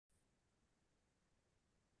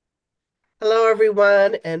Hello,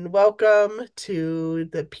 everyone, and welcome to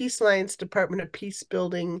the Peace Alliance Department of Peace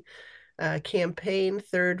Building campaign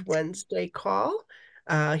third Wednesday call.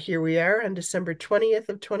 Here we are on December 20th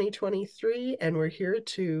of 2023, and we're here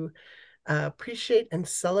to appreciate and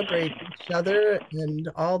celebrate each other and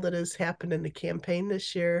all that has happened in the campaign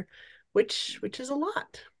this year, which is a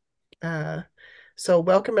lot. Uh, so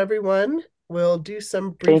welcome, everyone. We'll do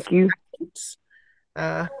some brief Thank you. questions.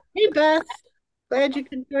 Hey, Beth, glad you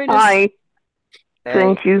could join us. Hi. Hey.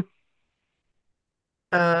 Thank you.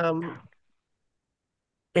 Um,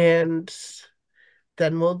 and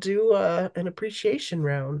then we'll do an appreciation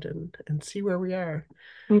round and see where we are.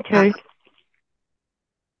 Uh, Okay.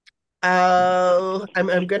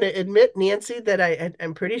 I'm going to admit, Nancy, that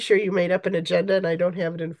I'm pretty sure you made up an agenda and I don't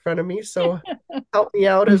have it in front of me. So help me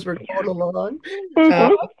out as we're going along. Uh,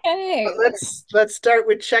 Mm-hmm. but Okay. let's start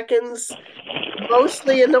with check-ins,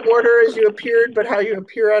 mostly in the order as you appeared, but how you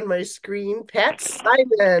appear on my screen. Pat Simon,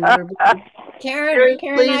 we're Karen, very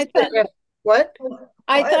Karen, pleased to have. What?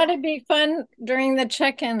 I What? thought it'd be fun during the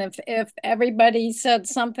check-in if everybody said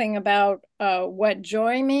something about what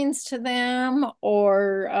joy means to them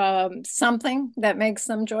or something that makes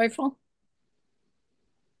them joyful,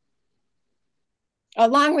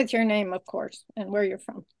 along with your name, of course, and where you're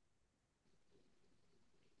from.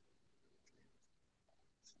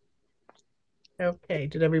 Okay,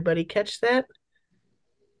 did everybody catch that?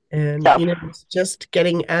 And Yes. Keenan's just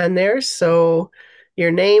getting on there. So,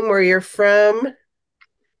 your name, where you're from,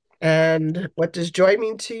 and what does joy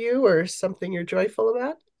mean to you, or something you're joyful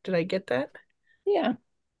about? Did I get that? Yeah.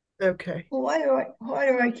 Okay. Well, why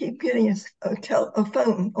do I keep getting a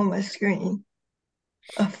phone on my screen?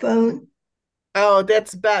 A phone? Oh,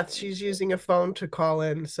 that's Beth. She's using a phone to call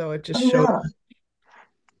in, so it just I'm showed. not.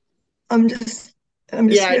 I'm just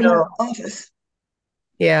Yeah, I here in my know. office.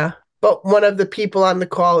 Yeah. But one of the people on the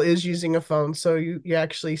call is using a phone, so you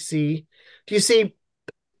actually see. Do you see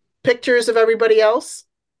pictures of everybody else?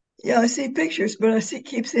 Yeah, I see pictures, but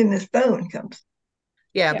keep seeing this phone comes.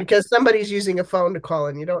 Yeah, Yeah. because somebody's using a phone to call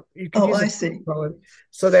in. You could Oh, use a I phone see. to call in.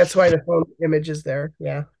 So that's why the phone image is there.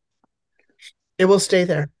 Yeah. It will stay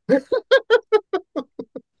there.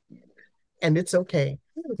 And it's okay.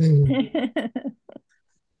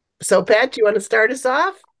 So, Pat, you want to start us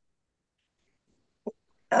off?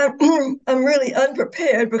 I'm, I'm really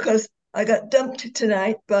unprepared because I got dumped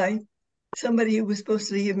tonight by somebody who was supposed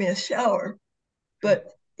to give me a shower. But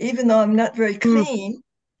even though I'm not very Hmm. clean,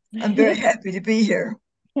 I'm very happy to be here.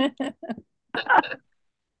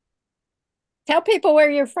 Tell people where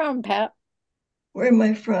you're from, Pat. Where am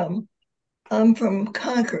I from? I'm from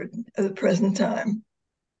Concord at the present time.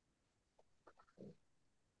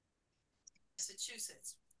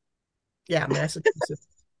 Massachusetts. Yeah, Massachusetts.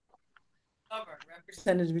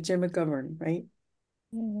 Representative Jim McGovern, right?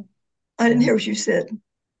 Mm. I didn't Yeah. hear what you said.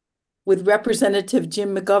 With Representative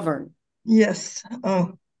Jim McGovern. Yes.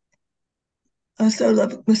 Oh, I so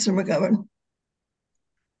love Mr. McGovern.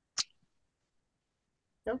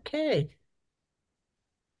 Okay.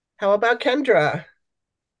 How about Kendra?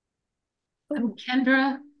 I'm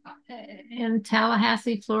Kendra in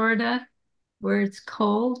Tallahassee, Florida, where it's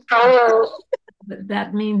cold, Oh. but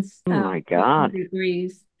that means Oh my 50 God.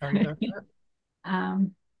 degrees. Sorry about that.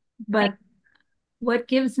 Um, but what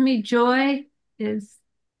gives me joy is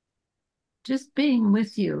just being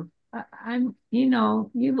with you.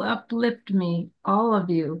 You uplift me, all of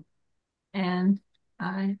you, and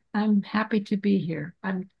I'm happy to be here.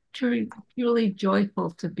 I'm truly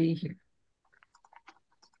joyful to be here.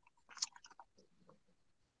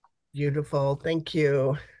 Beautiful. Thank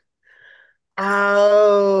you.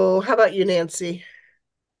 Oh, how about you, Nancy?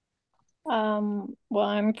 Well,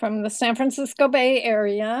 I'm from the San Francisco Bay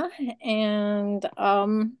Area, and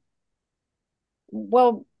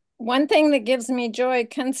well, one thing that gives me joy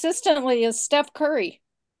consistently is Steph Curry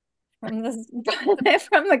from the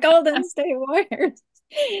from the Golden State Warriors.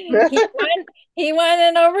 He won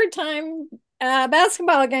an overtime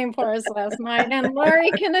basketball game for us last night, and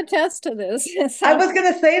Laurie can attest to this. I So, was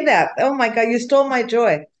gonna say that. Oh my God, you stole my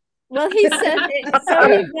joy. well, he said so.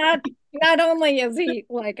 He's not only is he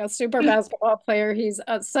like a super basketball player, he's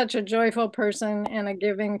such a joyful person and a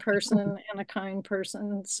giving person and a kind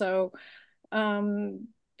person. So, um,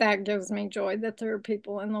 that gives me joy that there are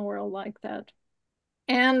people in the world like that.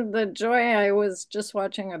 And the joy I was just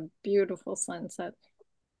watching a beautiful sunset.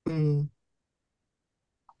 Mm,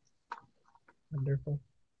 wonderful.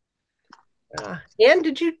 Anne,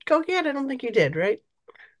 did you go yet? I don't think you did, right?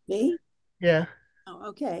 Me? Yeah. Oh,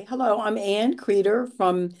 okay. Hello, I'm Ann Creeder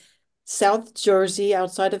from South Jersey,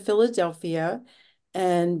 outside of Philadelphia.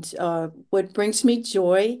 And what brings me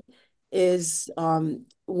joy is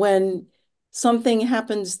when something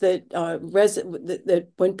happens that that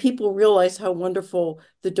when people realize how wonderful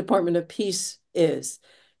the Department of Peace is,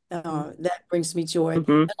 that brings me joy.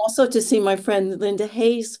 Mhm. And also to see my friend Linda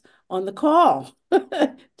Hayes on the call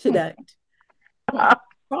today.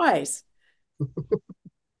 Surprise.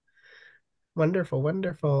 Wonderful,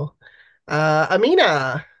 wonderful.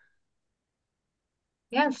 Amina.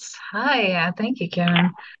 Yes. Hi. Thank you,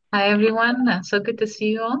 Karen. Hi, everyone. So good to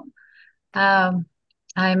see you all. Um,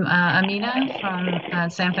 I'm Amina from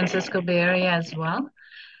San Francisco Bay Area as well.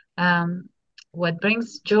 Um, what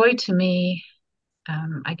brings joy to me,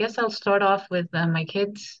 I guess I'll start off with my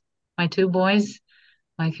kids, my two boys,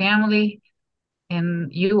 my family,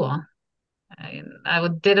 and you all. I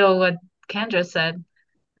would ditto what Kendra said,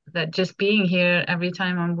 that just being here every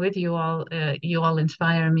time I'm with you all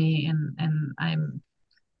inspire me, and I'm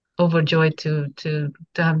overjoyed to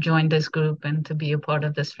have joined this group and to be a part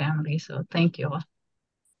of this family. So thank you all.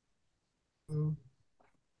 Mm,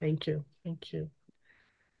 thank you. Thank you.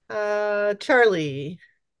 Charlie.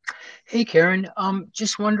 Hey Karen,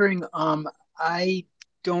 just wondering, I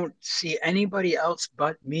don't see anybody else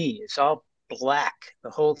but me. It's all black, the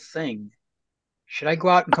whole thing. Should I go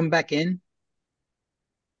out and come back in?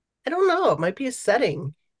 I don't know. It might be a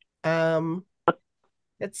setting. Um,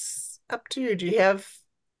 it's up to you. Do you have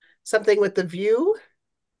something with the view?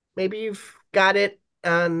 Maybe you've got it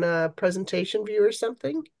on presentation view or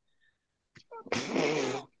something.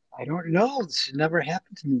 I don't know. This has never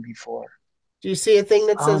happened to me before. Do you see a thing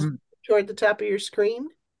that says Um, toward the top of your screen?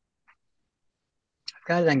 I've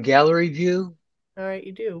got it on gallery view, All right,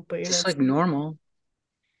 you do, but you're just not like seeing. normal.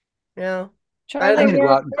 Yeah, I I'm Charlie, don't gonna go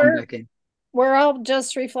out and come back in. we're all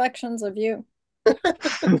just reflections of you.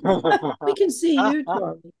 We can see you,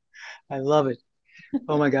 Charlie. I love it.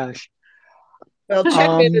 Oh my gosh. Well, check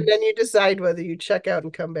in and Um, then you decide whether you check out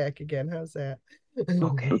and come back again. How's that?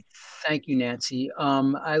 okay. Thank you, Nancy.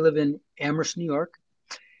 I live in Amherst, New York,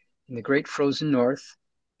 in the great frozen north,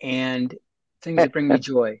 and things that bring me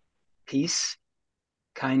joy: peace,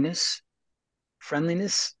 kindness,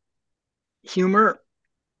 friendliness, humor,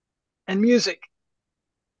 and music.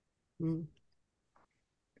 Mm.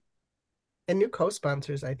 And new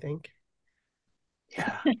co-sponsors, I think.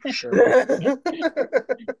 Yeah, for sure.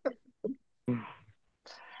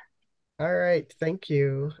 All right, thank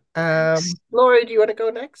you. Thanks. Lori, do you want to go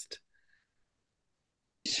next?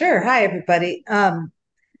 Sure. Hi, everybody. Well,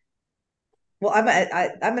 I'm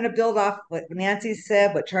going to build off what Nancy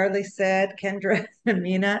said, what Charlie said, Kendra and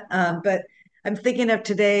Mina. But I'm thinking of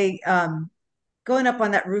today going up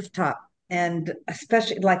on that rooftop, and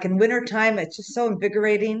especially like in wintertime, it's just so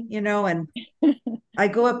invigorating, and I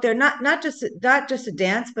go up there not just to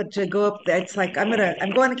dance, but to go up there. It's like I'm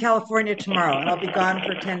going to California tomorrow, and I'll be gone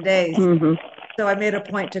for 10 days. Mhm. So I made a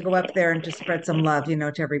point to go up there and to spread some love,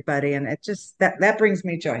 to everybody, and it just that brings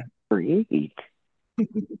me joy. Great.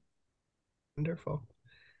 Wonderful.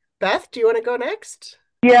 Beth, do you want to go next?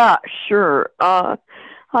 Yeah, sure.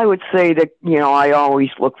 I would say that, I always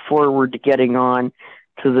look forward to getting on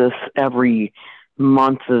to this every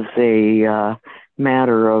month as a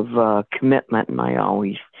matter of commitment, and I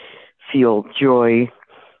always feel joy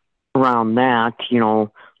around that,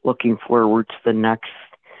 looking forward to the next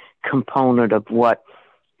component of what,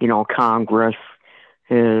 Congress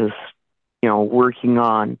is, working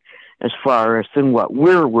on as far as and what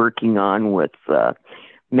we're working on with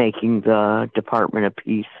making the Department of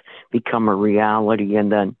Peace become a reality,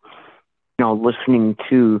 and then listening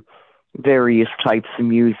to various types of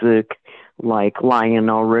music like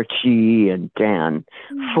Lionel Richie and Dan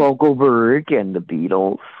Fogelberg and the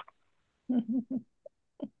Beatles.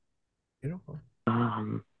 Beautiful.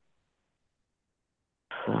 Um,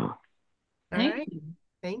 so All Thank right.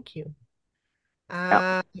 Thank you.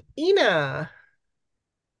 yeah. Ina.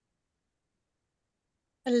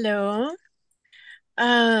 Hello.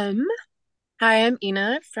 Um, Hi, I'm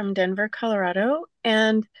Ina from Denver, Colorado,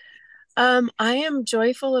 and I am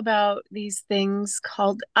joyful about these things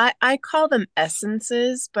called I call them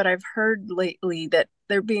essences, but I've heard lately that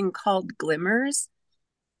they're being called glimmers.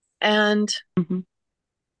 And Mhm.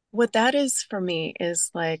 what that is for me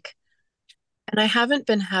is like, and I haven't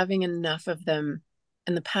been having enough of them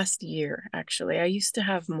in the past year, actually. I used to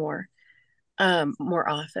have more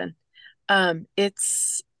often.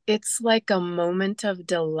 It's like a moment of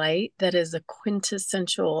delight that is a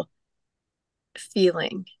quintessential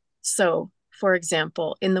feeling. So, for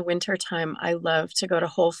example, in the wintertime, I love to go to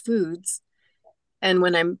Whole Foods. And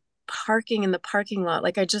when I'm parking in the parking lot,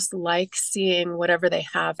 like I just like seeing whatever they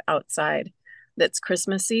have outside that's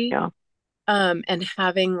Christmassy. Yeah. And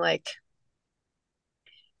having like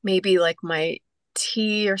maybe like my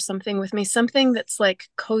tea or something with me, something that's like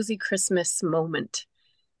cozy Christmas moment.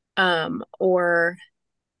 Or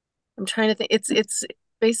I'm trying to think. It's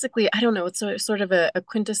basically, I don't know, it's sort of a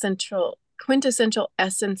quintessential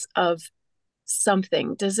essence of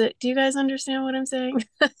something. Do you guys understand what I'm saying?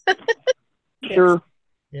 Sure.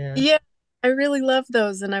 Yeah. Yeah, I really love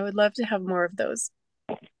those and I would love to have more of those.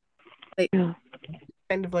 Like, Yeah.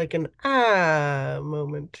 Kind of like an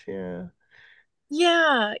moment. Yeah.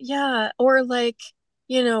 yeah, yeah. Or like,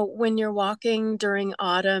 you know, when you're walking during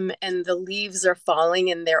autumn and the leaves are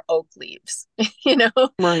falling and they're oak leaves, you know,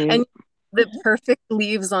 Right. and the perfect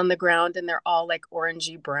leaves on the ground and they're all like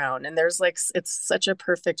orangey brown. And there's like, it's such a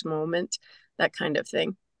perfect moment, that kind of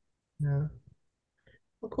thing. Yeah.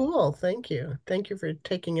 Well, cool. Thank you. Thank you for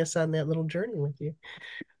taking us on that little journey with you.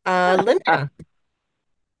 Linda.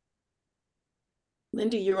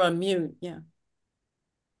 Linda, you're on mute. Yeah.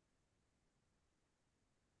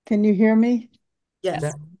 Can you hear me? Yes.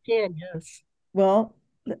 That can, yes. Well,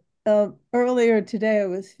 earlier today I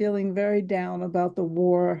was feeling very down about the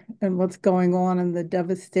war and what's going on and the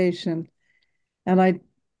devastation. And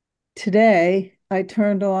today I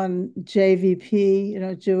turned on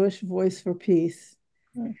JVP, Jewish Voice for Peace,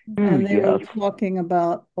 and they were talking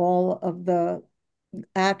about all of the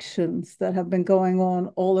actions that have been going on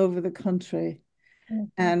all over the country.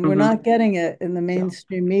 And we're not getting it in the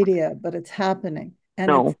mainstream media, but it's happening.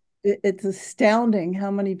 And it's astounding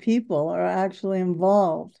how many people are actually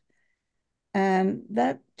involved. And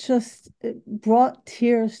that just it brought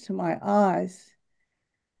tears to my eyes.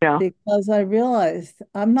 Yeah. Because I realized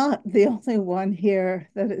I'm not the only one here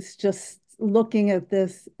that is just looking at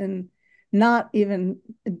this and not even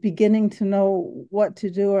beginning to know what to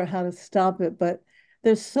do or how to stop it. But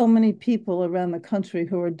there's so many people around the country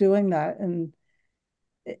who are doing that. And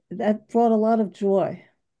that brought a lot of joy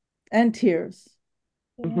and tears.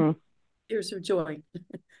 Tears of joy.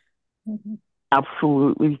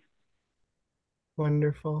 Absolutely.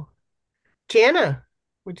 Wonderful. Jana,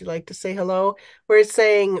 would you like to say hello? We're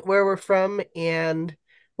saying where we're from and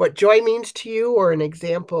what joy means to you, or an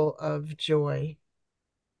example of joy.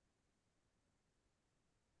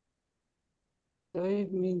 Joy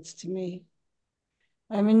means to me.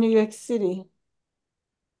 I'm in New York City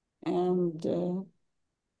and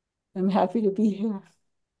I'm happy to be here.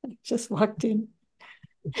 I just walked in.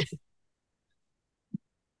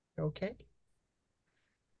 Okay.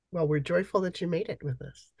 Well, we're joyful that you made it with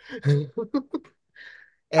us.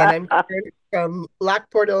 And I'm from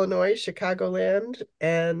Lockport, Illinois, Chicagoland,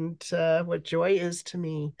 and what joy is to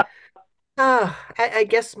me. I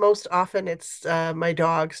guess most often it's my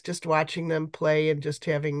dogs, just watching them play and just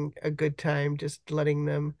having a good time, just letting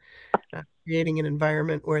them, creating an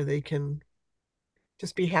environment where they can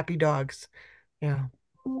just be happy dogs. Yeah.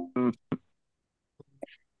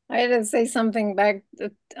 I had to say something back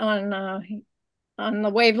on the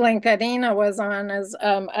wavelength that Ina was on. As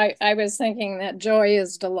I was thinking that joy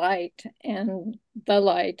is delight and the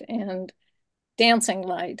light and dancing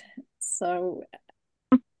light. So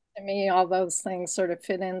to me, all those things sort of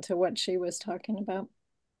fit into what she was talking about.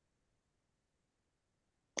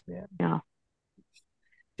 Yeah. Yeah.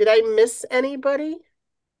 Did I miss anybody?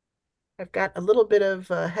 I've got a little bit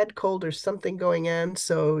of a head cold or something going on,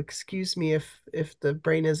 so excuse me if the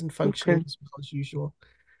brain isn't functioning as well as usual.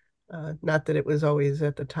 Not that it was always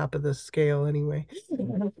at the top of the scale anyway.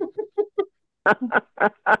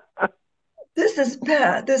 This is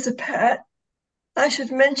Pat. This is Pat. I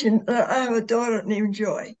should mention that I have a daughter named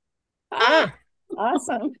Joy. Ah,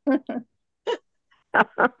 awesome.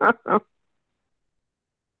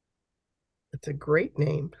 It's a great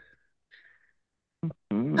name.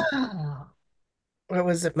 What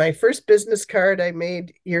was it? My first business card I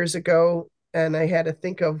made years ago, and I had to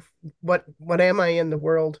think of what am I in the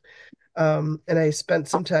world? And I spent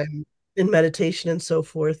some time in meditation and so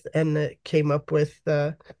forth, and it came up with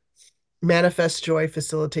manifest joy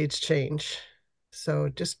facilitates change. So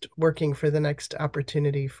just working for the next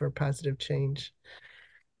opportunity for positive change.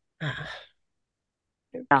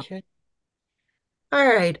 Okay. All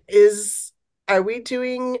right. Are we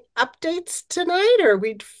doing updates tonight, or are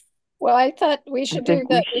we? Well, I thought we should do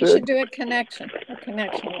that. We should do a connection.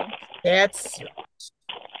 That's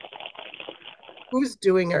who's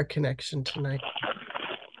doing our connection tonight.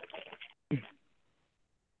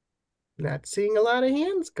 Not seeing a lot of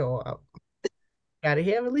hands go up. Got to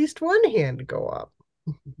have at least one hand go up.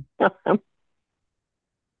 All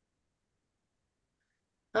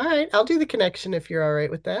right, I'll do the connection if you're all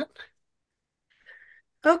right with that.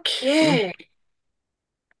 Okay.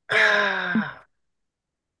 All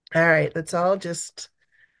right, let's all just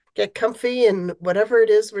get comfy and whatever it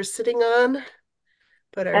is we're sitting on,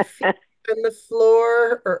 put our feet on the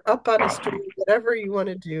floor or up on a stool, whatever you want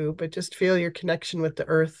to do, but just feel your connection with the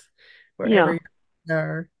earth wherever Yeah. you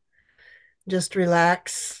are. Just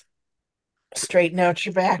relax, straighten out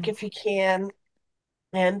your back if you can,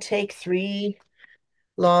 and take 3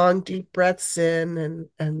 long, deep breaths in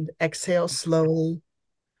and exhale slowly.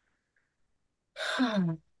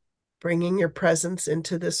 Bringing your presence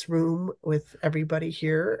into this room with everybody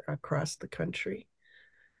here across the country.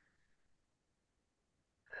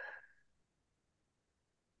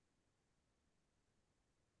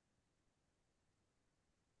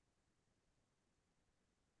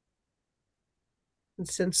 And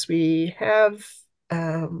since we have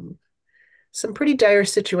some pretty dire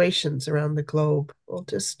situations around the globe, we'll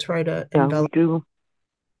just try to Yeah, we envelop do.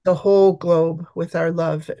 the whole globe with our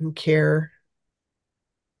love and care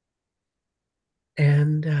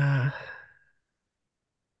and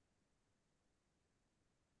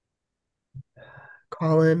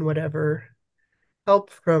call in whatever help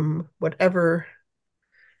from whatever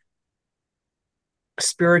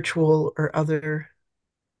spiritual or other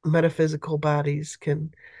metaphysical bodies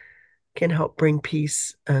can help bring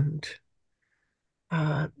peace and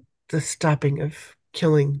uh, the stopping of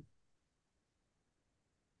killing,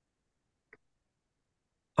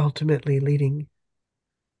 ultimately leading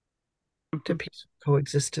to peaceful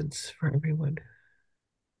coexistence for everyone.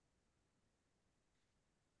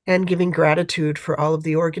 And giving gratitude for all of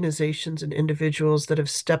the organizations and individuals that have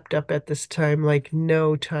stepped up at this time like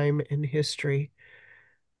no time in history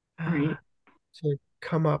uh, Right. to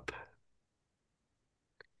come up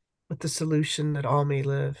with the solution that all may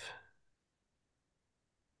live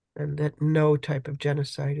and that no type of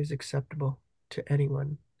genocide is acceptable to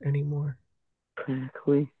anyone anymore.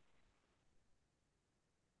 Exactly.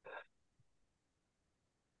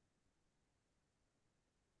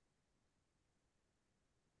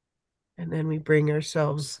 And then we bring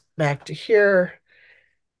ourselves back to here.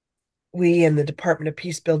 We in the Department of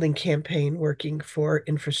Peace Building campaign working for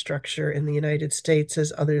infrastructure in the United States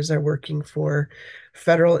as others are working for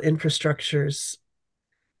federal infrastructures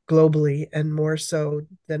globally and more so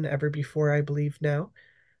than ever before, I believe now,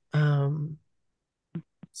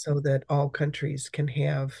 so that all countries can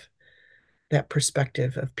have that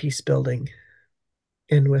perspective of peace building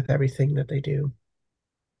in with everything that they do.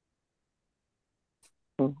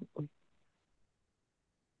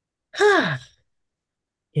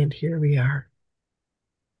 And here we are.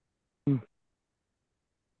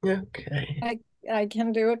 Okay. I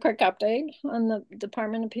can do a quick update on the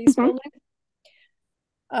Department of Peace Building.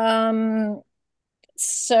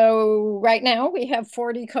 So right now we have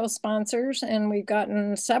 40 co-sponsors, and we've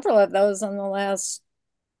gotten several of those in the last,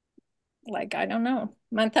 like, I don't know,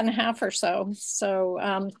 month and a half or so.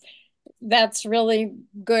 So that's really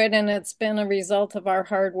good, and it's been a result of our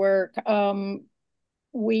hard work.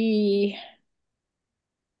 We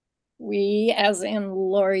as in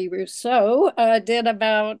Laurie Rousseau, did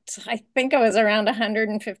about, I think it was around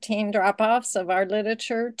 115 drop-offs of our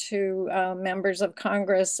literature to members of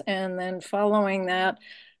Congress. And then following that,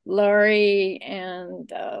 Laurie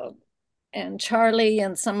and Charlie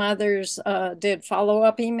and some others did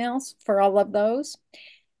follow-up emails for all of those.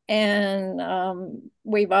 And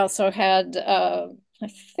we've also had, I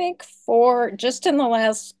think, just in the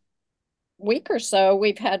last week or so,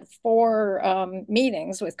 we've had 4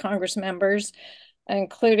 meetings with Congress members,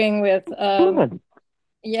 including with Greg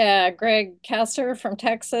Kasser from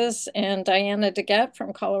Texas and Diana DeGette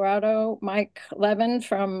from Colorado, Mike Levin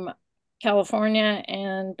from California,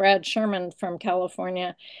 and Brad Sherman from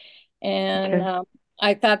California. And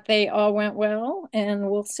I thought they all went well, and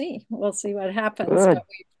we'll see. We'll see what happens. Good. But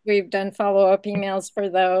we've done follow-up emails for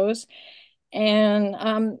those.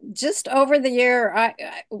 And just over the year,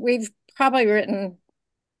 we've probably written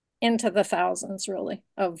into the thousands, really,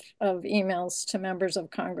 of emails to members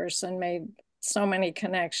of Congress and made so many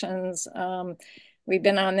connections. We've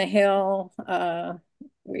been on the Hill.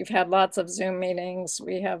 We've had lots of Zoom meetings.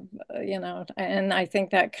 We have, and I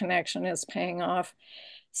think that connection is paying off.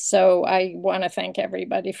 So I want to thank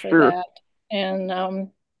everybody for that.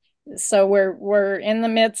 And so we're in the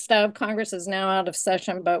midst of, Congress is now out of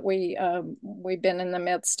session, but we've been in the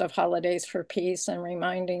midst of Holidays for Peace and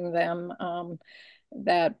reminding them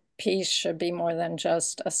that peace should be more than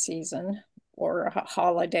just a season or a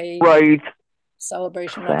holiday Right.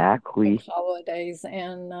 celebration Exactly. of holidays.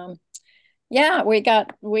 And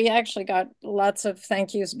we actually got lots of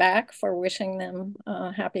thank yous back for wishing them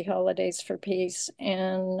happy holidays for peace.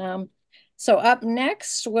 And so up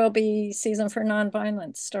next will be Season for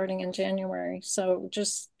Nonviolence starting in January. So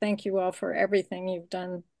just thank you all for everything you've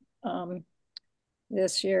done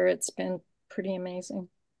this year. It's been pretty amazing.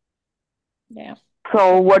 Yeah.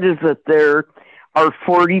 So what is it? There are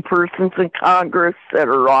 40 persons in Congress that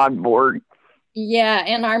are on board. Yeah,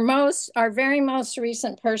 and our very most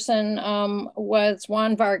recent person was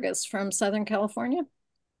Juan Vargas from Southern California.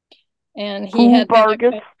 And he Who had been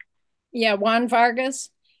Vargas? Juan Vargas.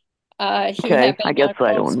 He Okay, had been I guess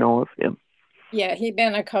I don't know of him. Yeah, he'd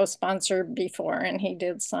been a co-sponsor before, and he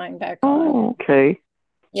did sign back on. Oh, okay.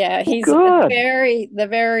 Yeah, he's Good. the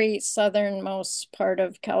very southernmost part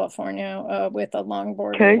of California, with a long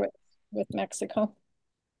border Okay. with Mexico.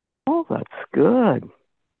 Oh, that's good.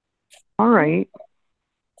 All right.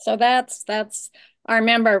 So that's our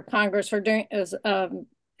member of Congress. We're doing is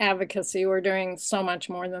advocacy. We're doing so much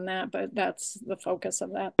more than that, but that's the focus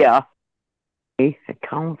of that. Yeah. It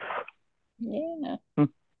counts. Yeah.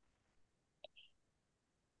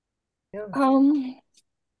 Yeah.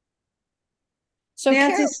 So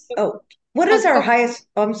Nancy, Karen, what is our highest?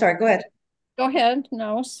 Oh, I'm sorry. Go ahead. Go ahead.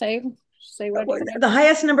 No, say what you The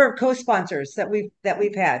highest number of co-sponsors that we've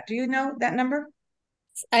had. Do you know that number?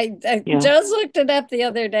 I Yeah. just looked it up the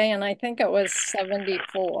other day, and I think it was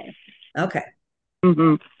 74. Okay.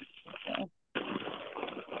 Mm-hmm.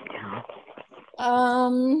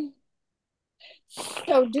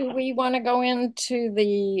 So do we want to go into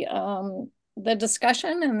the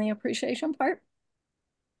discussion and the appreciation part?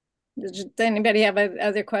 Does anybody have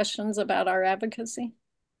other questions about our advocacy?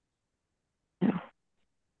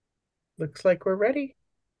 Looks like we're ready.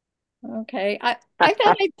 Okay, I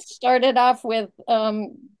thought I'd start it off with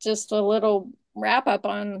just a little wrap up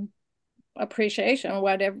on appreciation,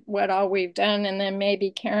 what all we've done, and then maybe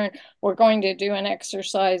Karen, we're going to do an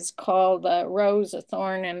exercise called Rose, a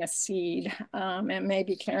Thorn, and a Seed, and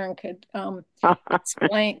maybe Karen could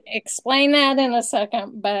explain that in a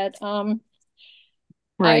second, but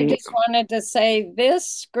Right. I just wanted to say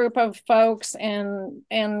this group of folks and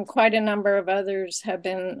quite a number of others have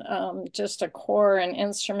been just a core and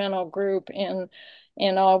instrumental group in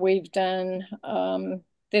all we've done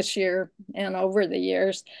this year and over the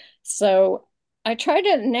years. So I tried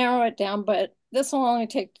to narrow it down, but this will only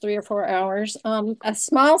take 3 or 4 hours. A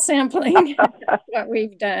small sampling of what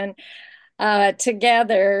we've done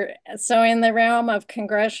together. So in the realm of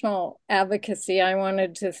congressional advocacy, I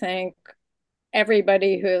wanted to thank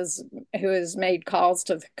everybody who has made calls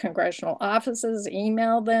to the congressional offices,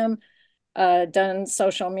 emailed them, done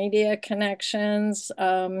social media connections,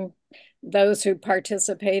 those who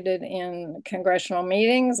participated in congressional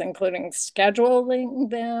meetings, including scheduling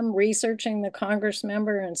them, researching the Congress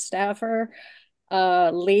member and staffer,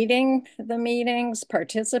 leading the meetings,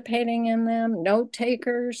 participating in them, note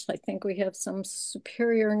takers. I think we have some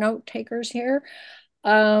superior note takers here.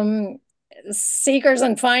 Seekers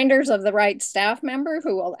and finders of the right staff member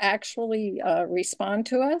who will actually respond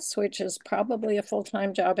to us, which is probably a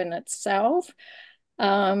full-time job in itself.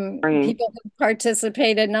 People who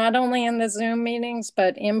participated not only in the Zoom meetings,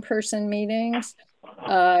 but in-person meetings.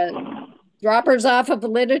 Droppers off of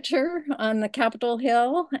literature on the Capitol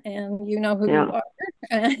Hill, and you know who you are.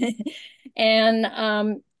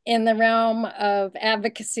 And in the realm of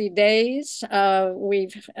advocacy days, I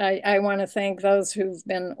want to thank those who've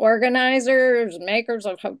been organizers, makers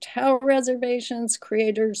of hotel reservations,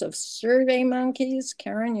 creators of Survey Monkeys.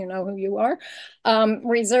 Karen, you know who you are.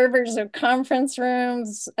 Reservers of conference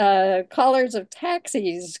rooms, callers of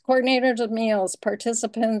taxis, coordinators of meals,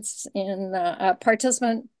 participants in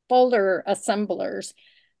participant folder assemblers,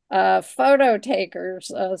 photo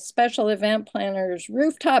takers, special event planners,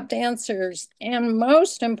 rooftop dancers, and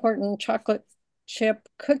most important, chocolate chip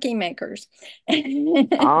cookie makers. And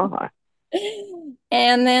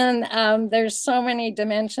then there's so many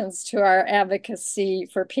dimensions to our advocacy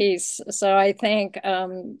for peace. So I think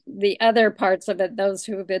the other parts of it, those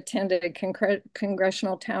who have attended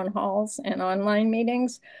congressional town halls and online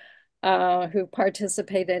meetings, who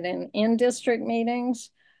participated in in-district meetings,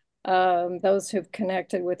 those who've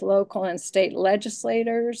connected with local and state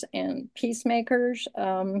legislators and peacemakers,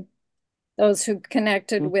 those who've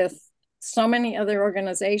connected with so many other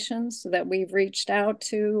organizations that we've reached out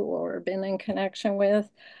to or been in connection with,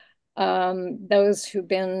 those who've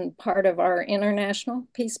been part of our international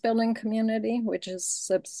peace building community, which is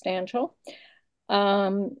substantial.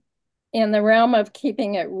 In the realm of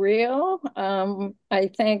keeping it real,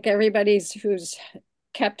 I thank everybody who's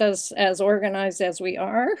kept us as organized as we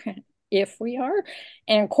are, if we are,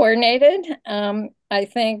 and coordinated. I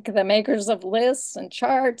thank the makers of lists and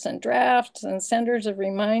charts and drafts and senders of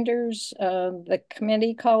reminders, the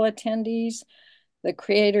committee call attendees, the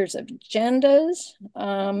creators of agendas.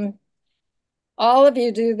 All of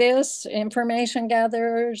you do this, information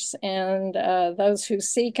gatherers, and those who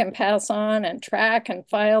seek and pass on and track and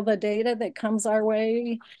file the data that comes our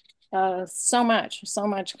way. so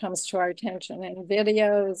much comes to our attention in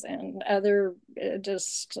videos and other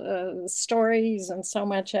just stories and so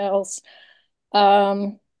much else.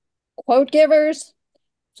 Quote givers,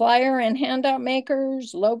 flyer and handout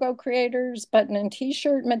makers, logo creators, button and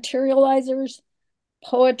t-shirt materializers,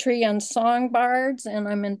 poetry and song bards, and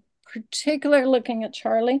I'm in particular looking at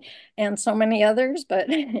Charlie and so many others, but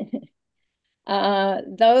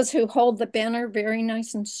those who hold the banner very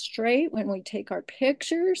nice and straight when we take our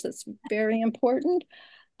pictures, that's very important.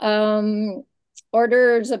 Um,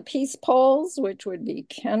 Orders of peace polls, which would be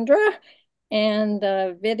Kendra, and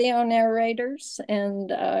video narrators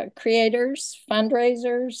and creators,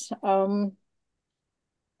 fundraisers,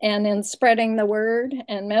 and in spreading the word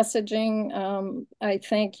and messaging. I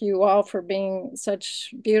thank you all for being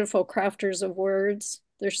such beautiful crafters of words.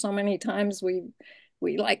 There's so many times we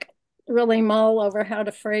like really mull over how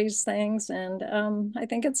to phrase things, and I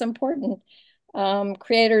think it's important.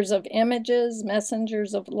 Creators of images,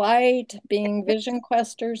 messengers of light, being vision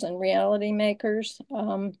questers and reality makers.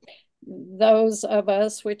 Those of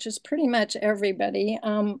us, which is pretty much everybody,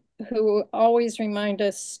 who always remind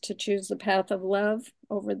us to choose the path of love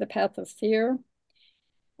over the path of fear.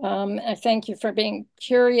 I thank you for being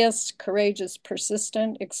curious, courageous,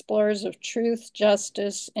 persistent, explorers of truth,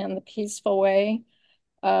 justice, and the peaceful way,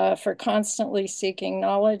 for constantly seeking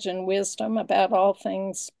knowledge and wisdom about all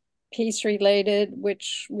things peace related,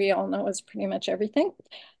 which we all know is pretty much everything,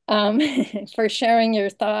 for sharing your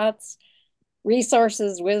thoughts,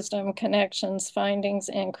 resources, wisdom, connections, findings,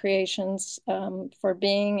 and creations, for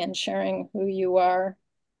being and sharing who you are,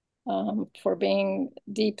 for being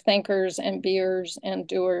deep thinkers and beers and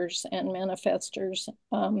doers and manifestors.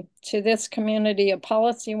 To this community of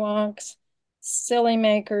policy wonks, silly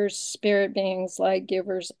makers, spirit beings, light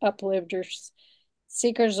givers, uplifters,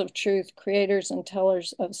 seekers of truth, creators and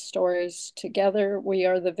tellers of stories. Together, we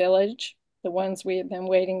are the village, the ones we have been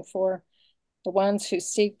waiting for, the ones who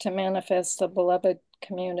seek to manifest the beloved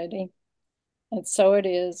community. And so it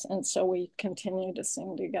is, and so we continue to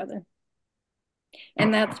sing together.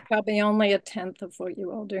 And that's probably only a tenth of what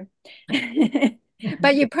you all do.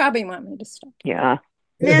 But you probably want me to stop. Yeah.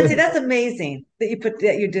 Nancy, that's amazing that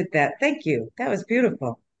you did that. Thank you. That was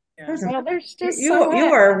beautiful. Yeah. Well, there's just so you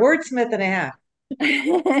much. are a wordsmith and a half.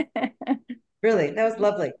 Really, that was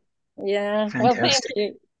lovely. Yeah. Well, thank Fantastic.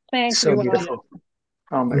 you. Thank So you all. beautiful.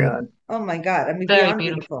 Oh my God. Oh my God. I mean, Very beyond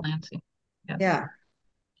beautiful, beautiful. Nancy. Yes. Yeah.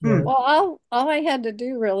 Yeah. Well, all I had to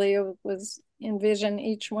do really was envision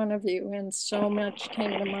each one of you, and so much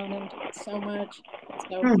came to mind. So much.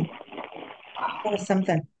 So, That was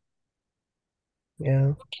something.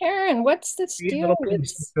 Yeah. Karen, what's this Sweet deal little with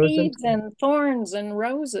piece that goes into seeds and thorns and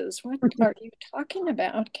roses? What are you talking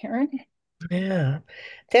about, Karen? Yeah,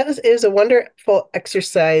 that was it was a wonderful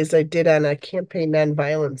exercise I did on a campaign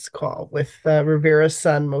nonviolence call with Rivera's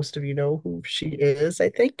son. Most of you know who she is, I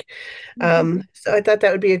think. So I thought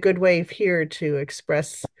that would be a good way here to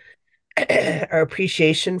express our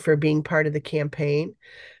appreciation for being part of the campaign,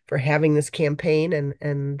 for having this campaign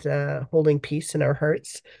and holding peace in our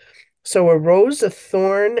hearts. So a rose, a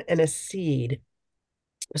thorn, and a seed.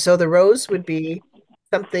 So the rose would be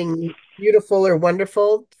something beautiful or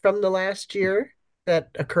wonderful from the last year that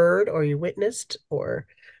occurred or you witnessed or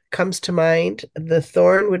comes to mind. The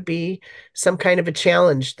thorn would be some kind of a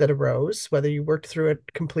challenge that arose, whether you worked through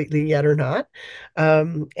it completely yet or not.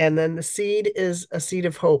 And then the seed is a seed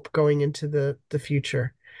of hope going into the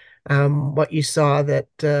future. What you saw that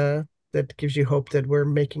gives you hope that we're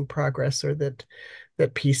making progress or that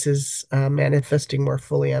peace is manifesting more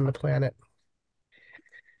fully on the planet.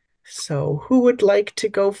 So, who would like to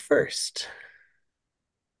go first?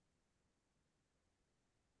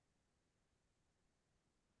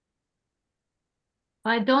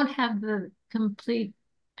 I don't have the complete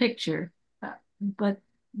picture, but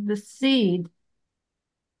the seed,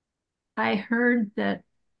 I heard that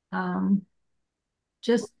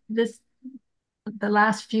just the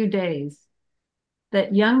last few days,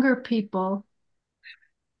 that younger people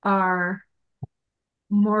are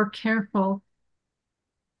more careful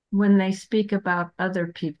when they speak about other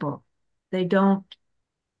people. They don't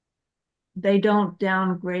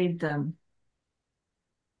downgrade them,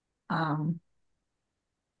 um,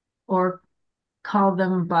 or call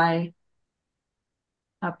them by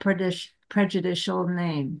a prejudicial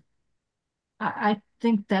name. I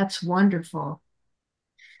think that's wonderful.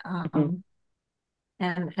 And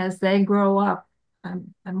as they grow up,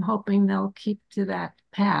 I'm hoping they'll keep to that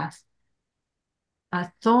path.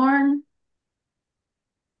 A thorn,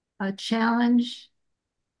 a challenge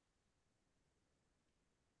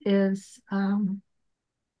is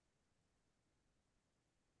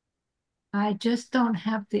I just don't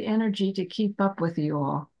have the energy to keep up with you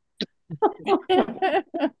all. Second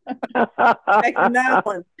that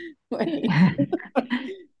one.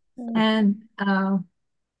 And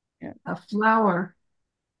Yeah. a flower.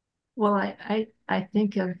 Well, I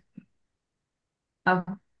think of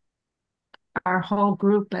our whole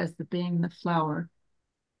group as being the flower.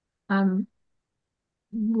 Um,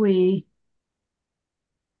 we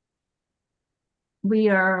we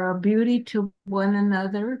are a beauty to one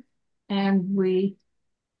another, and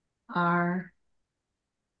are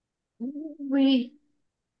we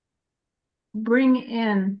bring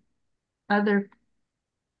in other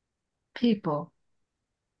people.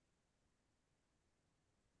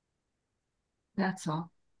 That's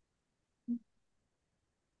all.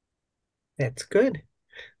 That's good.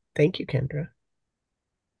 Thank you, Kendra.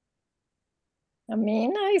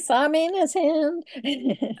 I saw Amina's hand.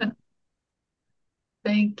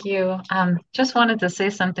 Thank you. Just wanted to say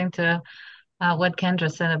something to what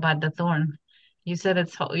Kendra said about the thorn. You said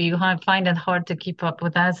you find it hard to keep up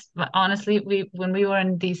with us, but honestly, we when we were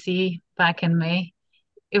in DC back in May,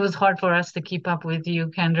 it was hard for us to keep up with you,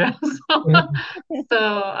 Kendra.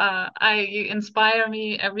 You inspire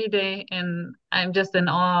me every day, and I'm just in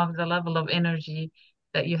awe of the level of energy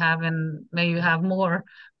that you have, and may you have more.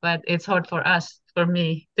 But it's hard for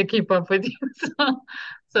me, to keep up with you.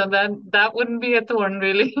 So that wouldn't be a thorn,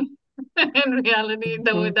 really. In reality,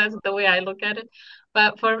 that's the way I look at it.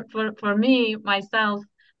 But for me myself,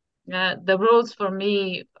 the roles for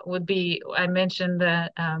me would be, I mentioned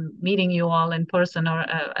that meeting you all in person, or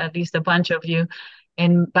at least a bunch of you,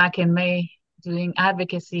 in back in May, doing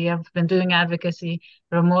advocacy. I've been doing advocacy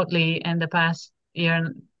remotely in the past year,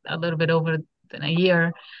 and a little bit over than a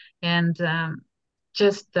year, and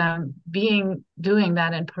just doing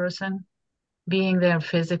that in person, being there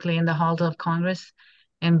physically in the halls of Congress,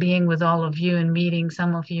 and being with all of you and meeting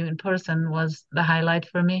some of you in person was the highlight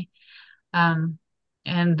for me. Um,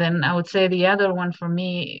 and then I would say the other one for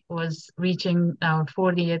me was reaching our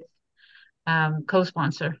 40th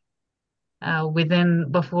co-sponsor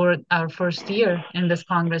before our first year in this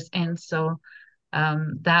Congress ends. So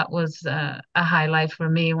that was a highlight for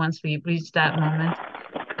me once we reached that moment.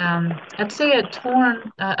 I'd say a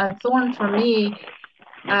thorn for me.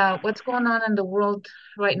 What's going on in the world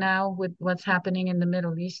right now with what's happening in the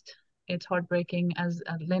Middle East? It's heartbreaking, as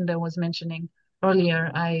Linda was mentioning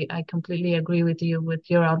earlier. I completely agree with you with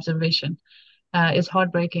your observation. It's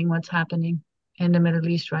heartbreaking what's happening in the Middle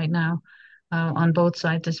East right now, on both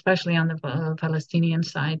sides, especially on the Palestinian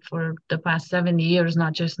side for the past 70 years,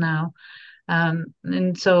 not just now.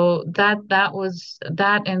 And so that was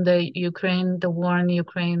that, and the war in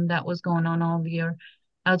Ukraine that was going on all year.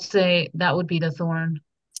 I would say that would be the thorn,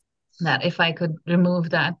 that if I could remove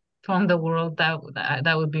that from the world,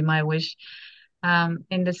 that would be my wish. And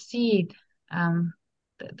the seed,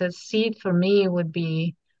 the seed for me would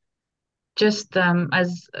be just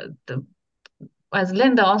as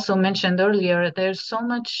Linda also mentioned earlier, there's so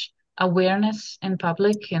much awareness in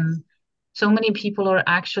public, and so many people are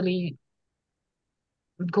actually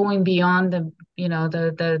going beyond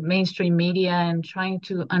the mainstream media and trying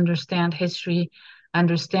to understand history,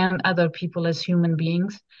 understand other people as human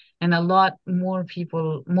beings. And more and more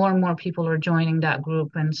people are joining that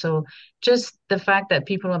group. And so just the fact that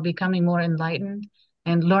people are becoming more enlightened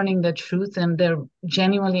and learning the truth, and they're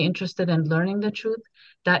genuinely interested in learning the truth,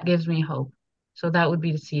 that gives me hope. So that would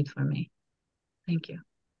be the seed for me. Thank you.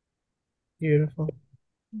 Beautiful.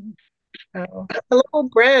 Hello,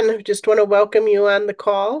 Bren. Just want to welcome you on the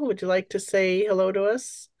call. Would you like to say hello to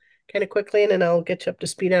us kind of quickly, and then I'll get you up to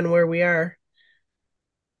speed on where we are?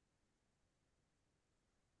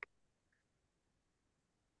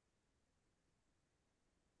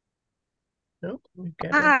 No,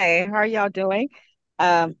 Hi, how are y'all doing?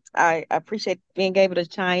 I appreciate being able to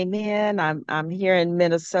chime in. I'm here in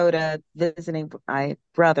Minnesota visiting my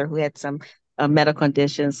brother who had some medical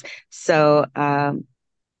conditions. So I'm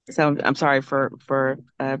sorry for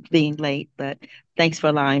being late, but thanks for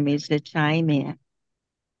allowing me to chime in.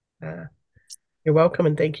 You're welcome,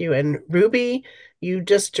 and thank you. And Ruby, you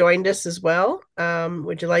just joined us as well.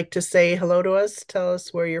 Would you like to say hello to us? Tell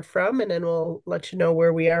us where you're from, and then we'll let you know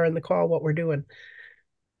where we are in the call, what we're doing.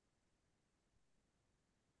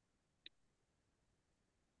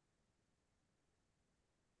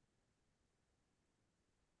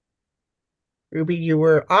 Ruby, you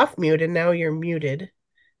were off mute and now you're muted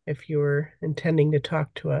if you were intending to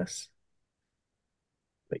talk to us.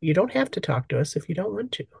 But you don't have to talk to us if you don't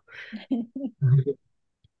want to.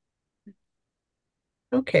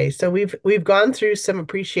 Okay, so we've gone through some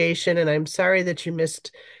appreciation, and I'm sorry that you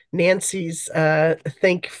missed Nancy's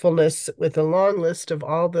thankfulness with a long list of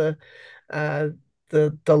all the uh,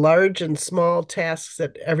 the large and small tasks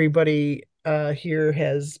that everybody here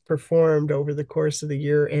has performed over the course of the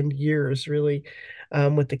year and years, really,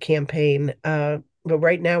 with the campaign. But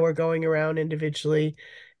right now we're going around individually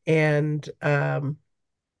and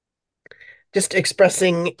just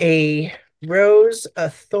expressing a rose, a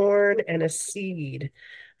thorn, and a seed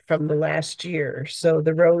from the last year. So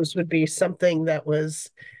the rose would be something that was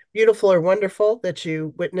beautiful or wonderful that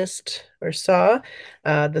you witnessed or saw.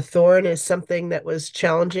 The thorn is something that was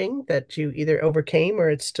challenging that you either overcame or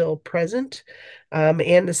it's still present.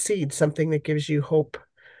 And the seed, something that gives you hope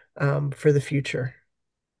for the future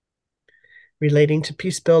relating to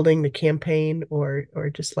peace building, the campaign, or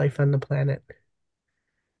just life on the planet.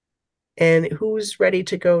 And who's ready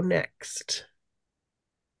to go next?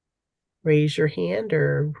 Raise your hand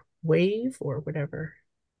or wave or whatever.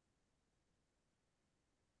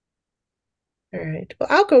 All right. Well,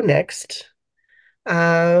 I'll go next.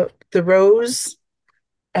 The rose,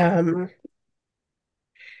 it's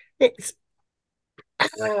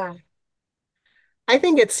I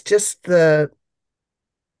think it's just the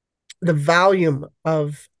volume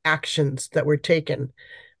of actions that were taken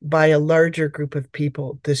by a larger group of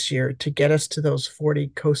people this year to get us to those 40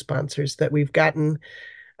 co-sponsors that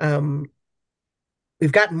um,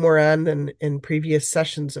 we've gotten more on than in previous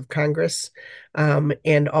sessions of Congress.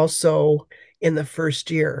 And also in the first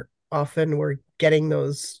year, often we're getting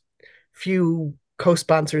those few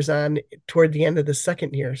co-sponsors on toward the end of the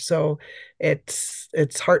second year. So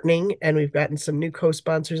it's heartening, and we've gotten some new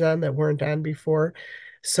co-sponsors on that weren't on before.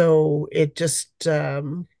 So it just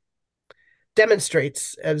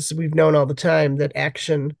demonstrates, as we've known all the time, that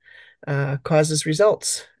action causes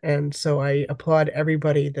results. And so I applaud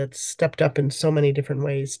everybody that's stepped up in so many different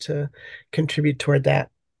ways to contribute toward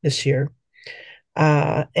that this year.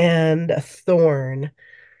 And a thorn.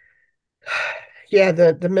 Yeah,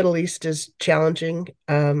 the Middle East is challenging.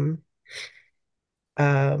 Um,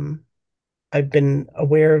 I've been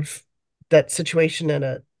aware of that situation at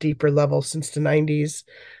a deeper level since the 90s,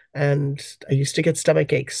 and I used to get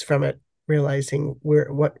stomach aches from it, realizing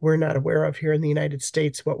what we're not aware of here in the United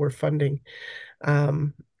States, what we're funding.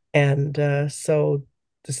 Um, and so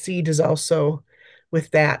the seed is also with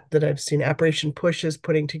that I've seen Operation Push is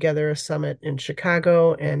putting together a summit in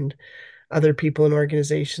Chicago, and other people and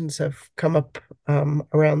organizations have come up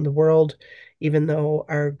around the world, even though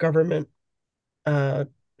our government uh,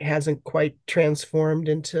 hasn't quite transformed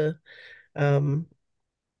into um,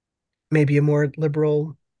 maybe a more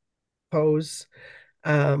liberal pose.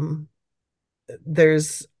 Um,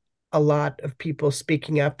 there's a lot of people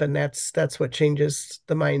speaking up, and that's what changes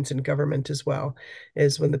the minds in government as well,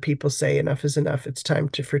 is when the people say enough is enough, it's time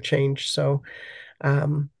for change.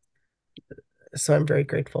 Um, so I'm very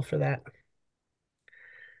grateful for that.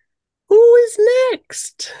 Who is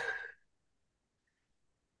next?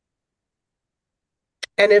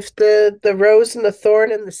 And if the rose and the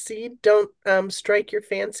thorn and the seed don't strike your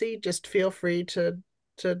fancy, just feel free to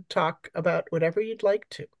talk about whatever you'd like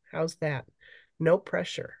to. How's that? No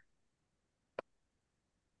pressure.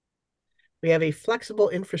 We have a flexible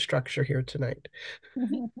infrastructure here tonight.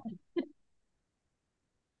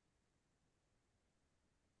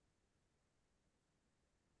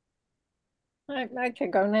 I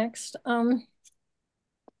could go next. Well,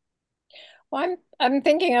 I'm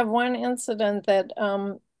thinking of one incident that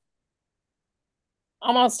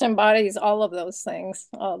almost embodies all of those things,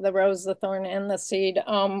 the rose, the thorn, and the seed.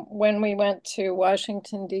 When we went to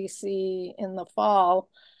Washington, D.C. in the fall,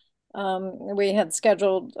 we had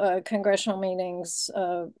scheduled congressional meetings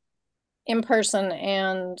in person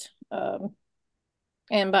and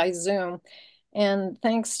by Zoom. And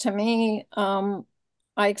thanks to me,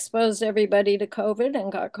 I exposed everybody to COVID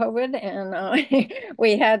and got COVID, and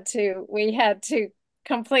we had to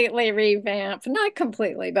completely revamp, not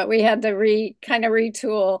completely, but we had to kind of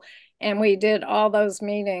retool, and we did all those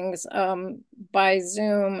meetings by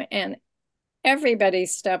Zoom, and everybody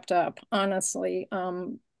stepped up, honestly.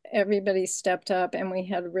 Everybody stepped up, and we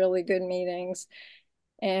had really good meetings.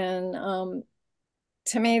 And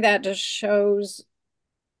to me, that just shows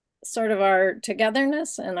sort of our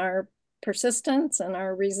togetherness and our persistence and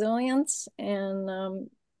our resilience, and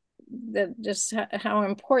that just how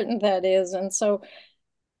important that is. And so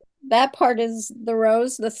that part is the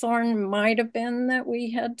rose. The thorn might have been that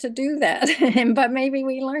we had to do that, but maybe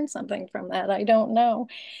we learned something from that. I don't know.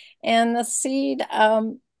 And the seed,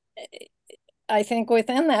 I think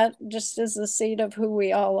within that just is the seed of who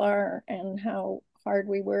we all are and how hard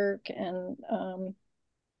we work, and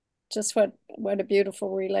just what a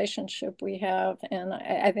beautiful relationship we have. And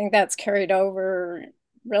I think that's carried over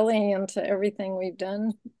really into everything we've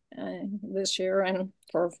done this year and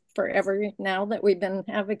for forever now that we've been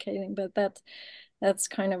advocating. But that's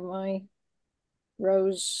kind of my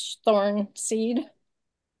rose thorn seed.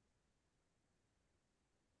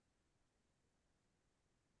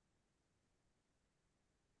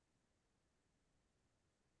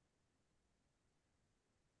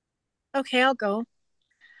 Okay, I'll go.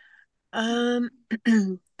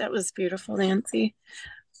 That was beautiful, Nancy.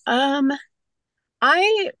 Um,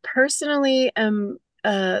 I personally am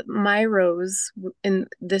my rose in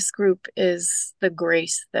this group is the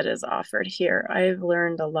grace that is offered here. I've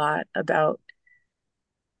learned a lot about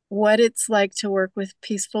what it's like to work with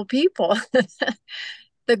peaceful people.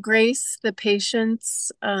 The grace, the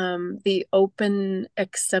patience, the open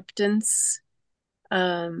acceptance.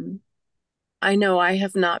 I know I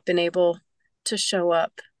have not been able to show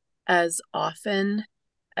up as often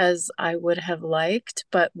as I would have liked,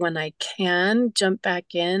 but when I can jump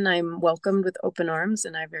back in, I'm welcomed with open arms,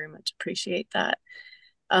 and I very much appreciate that.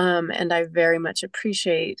 And I very much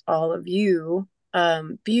appreciate all of you,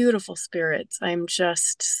 beautiful spirits. I'm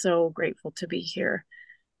just so grateful to be here,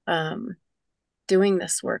 doing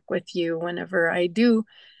this work with you whenever I do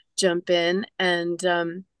jump in. And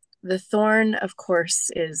the thorn, of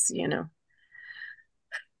course, is,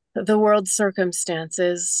 the world's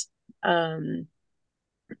circumstances in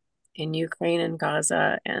Ukraine and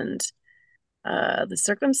Gaza, and the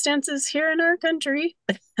circumstances here in our country.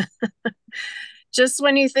 Just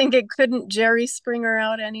when you think it couldn't Jerry Springer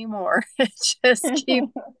out anymore, it just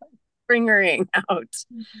keeps springering out.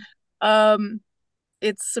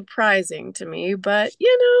 It's surprising to me, but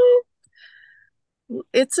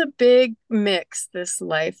it's a big mix, this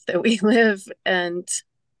life that we live. And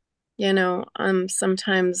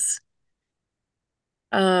sometimes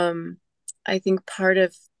I think part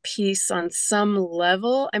of peace on some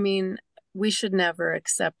level, I mean, we should never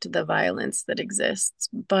accept the violence that exists,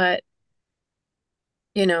 but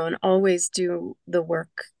and always do the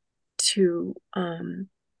work to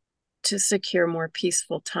secure more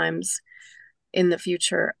peaceful times in the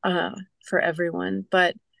future for everyone.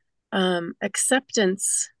 But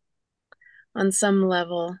acceptance on some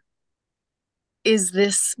level is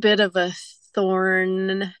this bit of a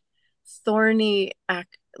thorny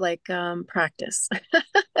act, like practice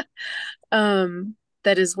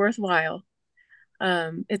that is worthwhile.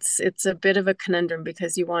 It's a bit of a conundrum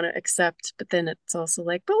because you want to accept, but then it's also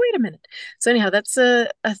like, but wait a minute. So anyhow, that's a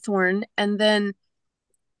thorn. And then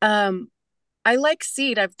I like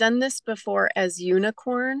seed. I've done this before as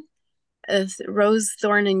unicorn, as rose,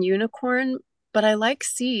 thorn, and unicorn, but I like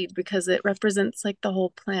seed because it represents like the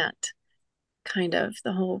whole plant, kind of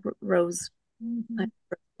the whole rose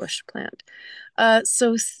bush plant.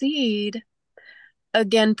 So seed,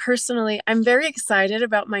 again, personally, I'm very excited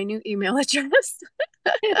about my new email address.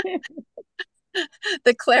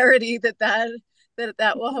 The clarity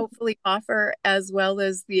that will hopefully offer, as well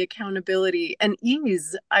as the accountability and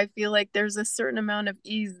ease. I feel like there's a certain amount of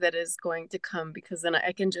ease that is going to come because then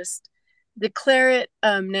I can just declare it.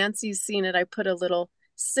 Nancy's seen it. I put a little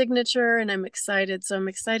signature and I'm excited. So I'm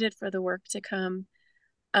excited for the work to come.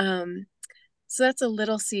 So that's a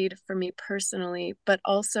little seed for me personally, but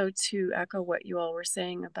also to echo what you all were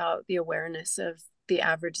saying about the awareness of the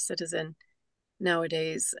average citizen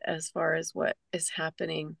nowadays as far as what is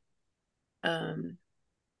happening in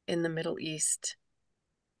the Middle East,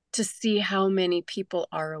 to see how many people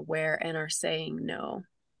are aware and are saying, no,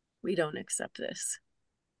 we don't accept this.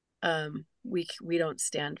 We don't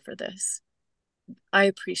stand for this. I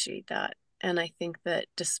appreciate that. And I think that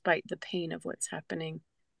despite the pain of what's happening,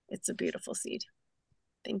 it's a beautiful seed.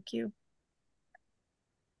 Thank you.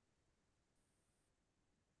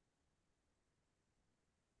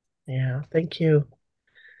 Yeah, thank you.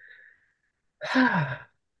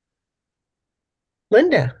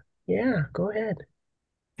 Linda, yeah, go ahead.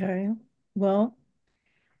 Okay. Well,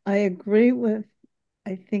 I agree with,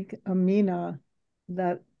 I think, Amina,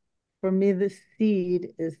 that for me, the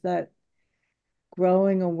seed is that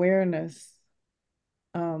growing awareness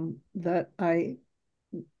that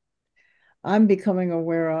I'm becoming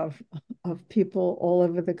aware of people all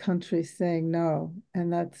over the country saying no,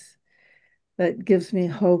 and that gives me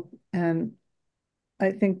hope. And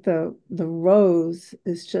I think the rose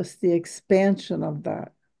is just the expansion of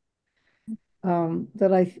that.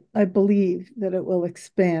 That I believe that it will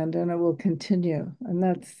expand and it will continue, and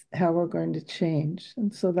that's how we're going to change.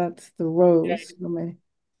 And so that's the rose for me.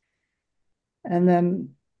 And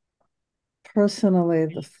then personally,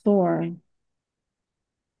 the thorn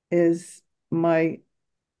is my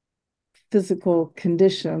physical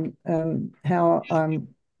condition and how I'm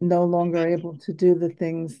no longer able to do the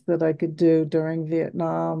things that I could do during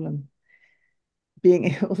Vietnam and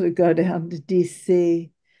being able to go down to DC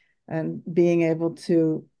and being able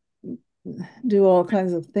to do all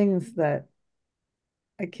kinds of things that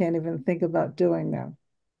I can't even think about doing now.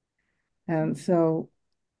 And so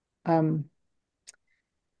I'm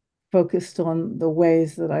focused on the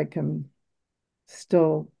ways that I can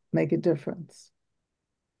still make a difference.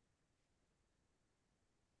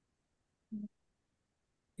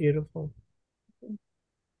 Beautiful.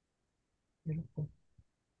 Beautiful.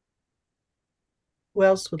 Who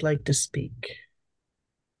else would like to speak?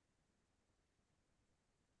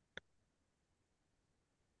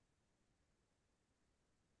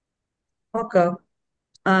 I'll go.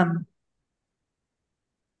 Um,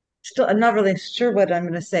 Still, I'm not really sure what I'm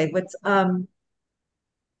going to say. What's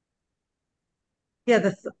yeah,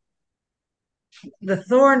 the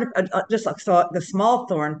thorn, just like so, the small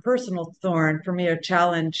thorn, personal thorn for me, a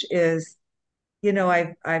challenge is,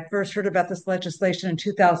 I first heard about this legislation in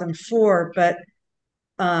 2004, but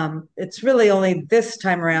it's really only this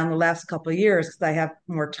time around the last couple of years because I have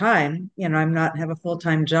more time. I'm not have a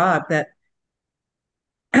full-time job that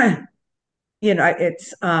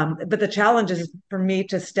it's but the challenge is for me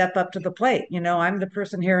to step up to the plate. I'm the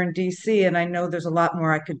person here in DC and I know there's a lot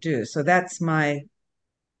more I could do. So that's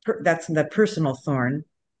the personal thorn,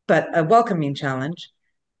 but a welcoming challenge.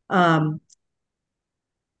 Um,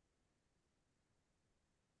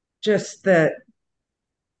 just the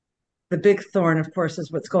big thorn, of course,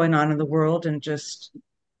 is what's going on in the world and just,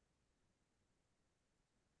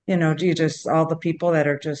 do you just all the people that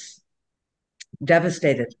are just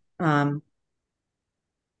devastated.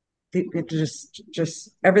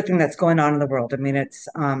 Just everything that's going on in the world. I mean,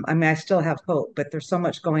 I still have hope, but there's so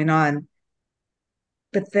much going on.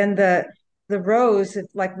 But then the rose,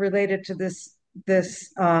 it's like related to this,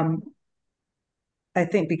 I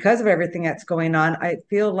think because of everything that's going on, I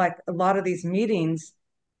feel like a lot of these meetings,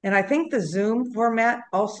 and I think the Zoom format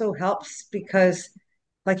also helps because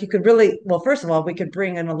like you could really, well, first of all, we could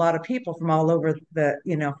bring in a lot of people from all over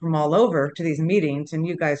from all over to these meetings, and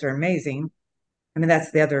you guys are amazing. I mean,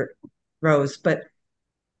 that's the other rose, but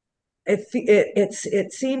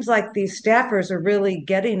it seems like these staffers are really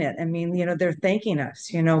getting it. I mean, they're thanking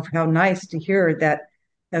us, how nice to hear that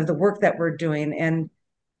of the work that we're doing. And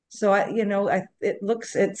so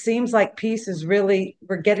it seems like peace is really,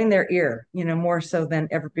 we're getting their ear, more so than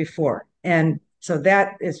ever before. And so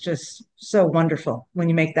that is just so wonderful when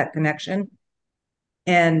you make that connection.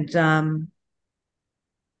 And I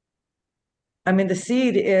mean, the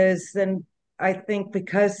seed is then, I think,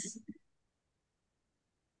 because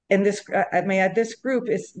and this group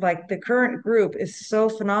is like the current group is so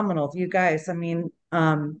phenomenal. You guys,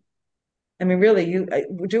 really, you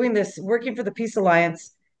doing this, working for the Peace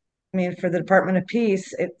Alliance. I mean, for the Department of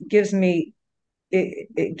Peace, it gives me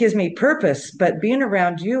purpose. But being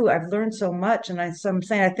around you, I've learned so much, and so I'm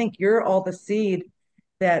saying I think you're all the seed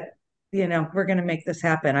that we're going to make this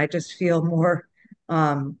happen. I just feel more.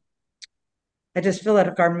 I just feel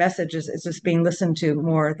that our message is just being listened to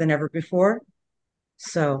more than ever before.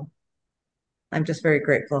 So I'm just very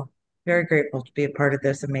grateful to be a part of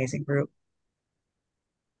this amazing group.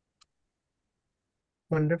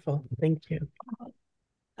 Wonderful. Thank you.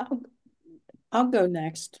 I'll go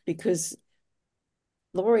next because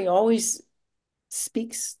Lori always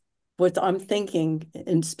speaks what I'm thinking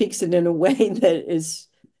and speaks it in a way that is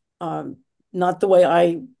not the way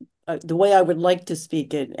I would like to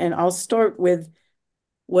speak it. And I'll start with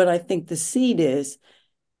what I think the seed is.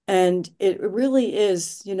 And it really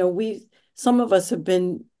is, some of us have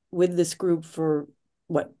been with this group for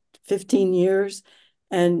what, 15 years.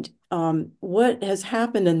 And what has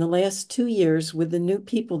happened in the last 2 years with the new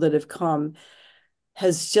people that have come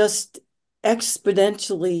has just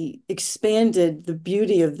exponentially expanded the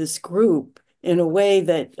beauty of this group in a way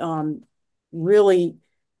that really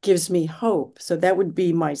gives me hope. So that would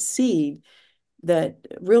be my seed that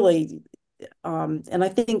really, and I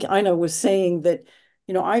think Ina was saying that,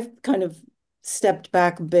 I've kind of stepped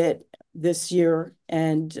back a bit this year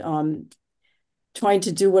and trying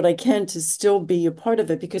to do what I can to still be a part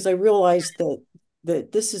of it because I realized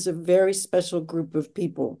that this is a very special group of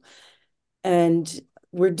people. And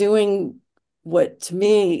we're doing what to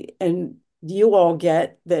me and you all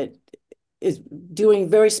get that is doing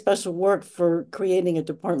very special work for creating a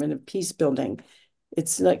Department of Peace building.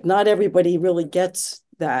 It's like not everybody really gets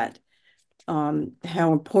that,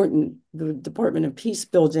 how important the Department of Peace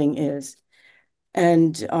building is.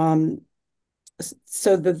 And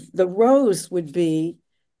so the rose would be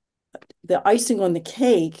the icing on the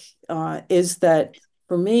cake, is that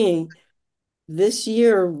for me, this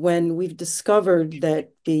year, when we've discovered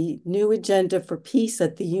that the new agenda for peace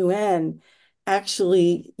at the UN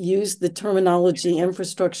actually used the terminology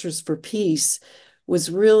infrastructures for peace was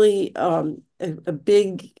really a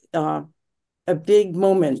big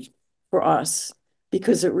moment for us,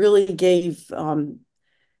 because it really gave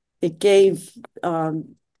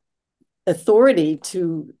authority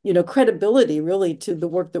to, credibility really to the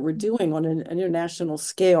work that we're doing on an international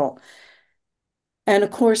scale. And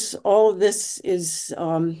of course, all of this is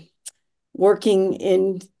working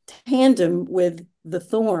in tandem with the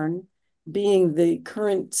thorn being the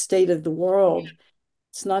current state of the world.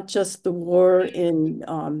 It's not just the war in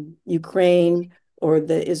Ukraine or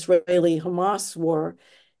the Israeli-Hamas war.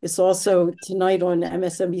 It's also tonight on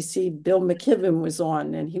MSNBC, Bill McKibben was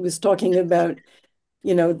on, and he was talking about,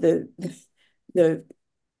 the the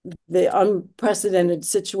the unprecedented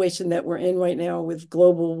situation that we're in right now with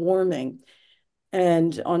global warming.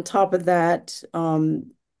 And on top of that, to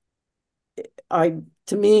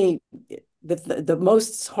me, the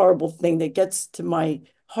most horrible thing that gets to my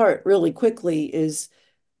heart really quickly is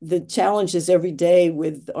the challenges every day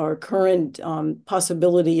with our current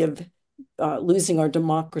possibility of losing our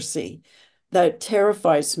democracy. That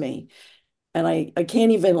terrifies me. And I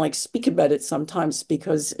can't even speak about it sometimes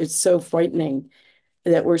because it's so frightening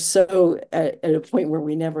that we're so at a point where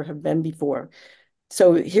we never have been before.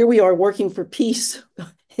 So here we are working for peace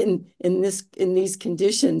in these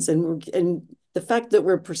conditions, and the fact that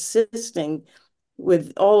we're persisting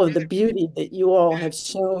with all of the beauty that you all have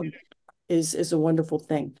shown is a wonderful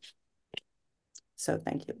thing. So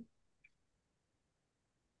thank you.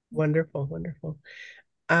 Wonderful, wonderful.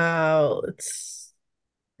 Let's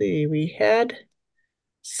see. We had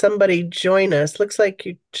somebody join us. Looks like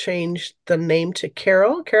you changed the name to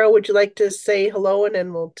Carol. Carol, would you like to say hello, and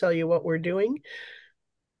then we'll tell you what we're doing?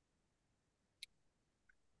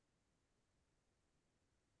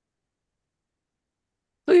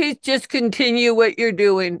 Please just continue what you're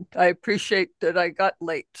doing. I appreciate that I got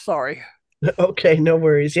late. Sorry. Okay, no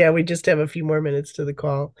worries. Yeah, we just have a few more minutes to the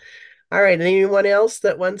call. All right, anyone else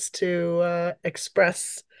that wants to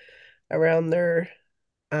express around their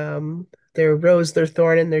rose, their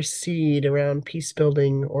thorn, and their seed around peace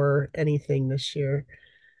building or anything this year?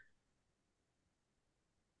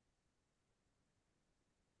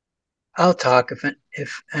 I'll talk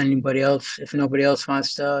if nobody else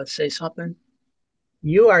wants to say something.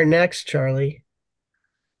 You are next, Charlie.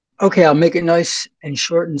 Okay, I'll make it nice and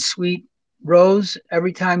short and sweet. Rose,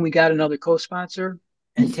 every time we got another co-sponsor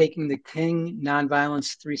and taking the King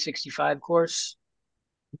Nonviolence 365 course.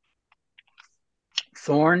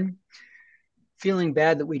 Thorn, feeling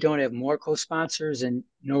bad that we don't have more co-sponsors and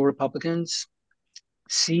no Republicans.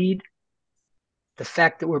 Seed, the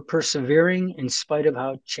fact that we're persevering in spite of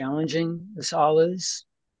how challenging this all is.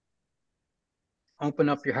 Open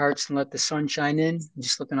up your hearts and let the sun shine in. I'm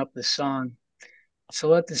just looking up the song. So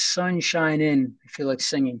let the sun shine in. I feel like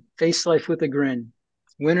singing. Face life with a grin.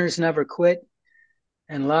 Winners never quit.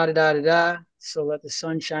 And la da da da da. So let the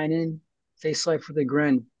sun shine in. Face life with a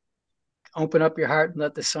grin. Open up your heart and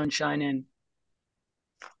let the sun shine in.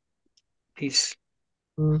 Peace.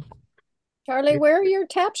 Charlie, where are your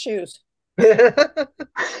tap shoes?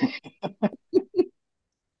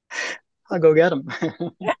 I'll go get them.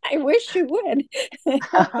 I wish you would.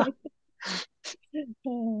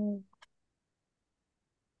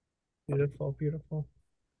 Beautiful, beautiful.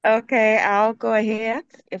 Okay, I'll go ahead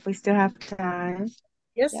if we still have time.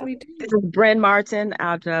 Yes, Yeah. we do. This is Bryn Martin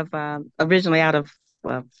out of originally out of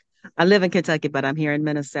well, I live in Kentucky, but I'm here in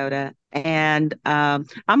Minnesota. And I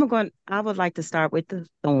would like to start with the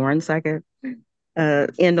thorns. I could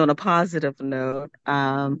end on a positive note.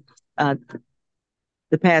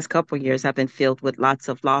 The past couple of years have been filled with lots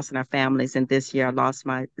of loss in our families, and this year I lost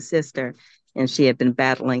my sister, and she had been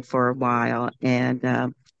battling for a while. And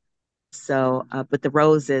but the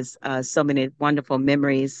roses, so many wonderful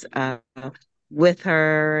memories with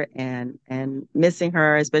her, and missing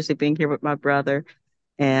her, especially being here with my brother.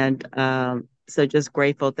 And so just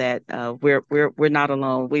grateful that we're not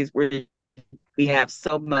alone. We have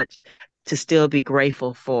so much to still be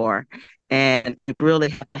grateful for. And we really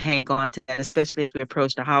have to hang on to that, especially as we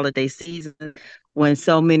approach the holiday season when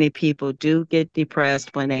so many people do get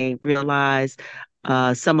depressed when they realize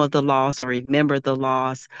some of the loss or remember the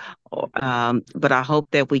loss. But I hope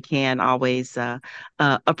that we can always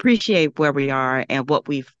appreciate where we are and what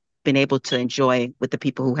we've been able to enjoy with the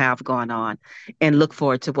people who have gone on, and look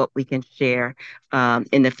forward to what we can share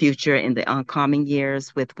in the future, in the oncoming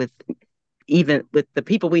years, with even with the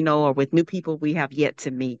people we know or with new people we have yet to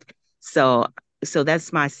meet. So, so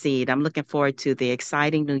that's my seed. I'm looking forward to the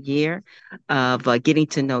exciting new year of getting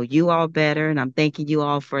to know you all better, and I'm thanking you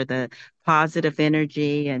all for positive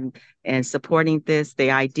energy and supporting this.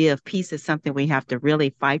 The idea of peace is something we have to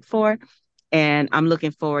really fight for. And I'm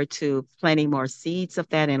looking forward to planting more seeds of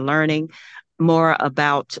that and learning more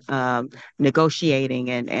about negotiating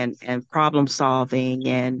and problem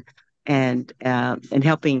solving and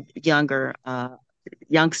helping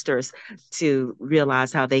youngsters to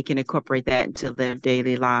realize how they can incorporate that into their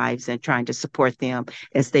daily lives and trying to support them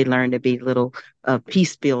as they learn to be little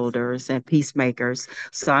peace builders and peacemakers.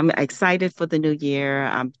 So I'm excited for the new year.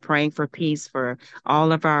 I'm praying for peace for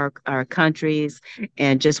all of our countries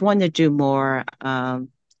and just want to do more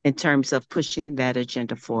in terms of pushing that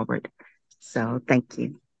agenda forward. So thank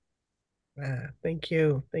you. Thank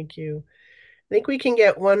you. Thank you. I think we can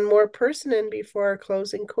get one more person in before our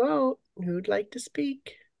closing quote. Who'd like to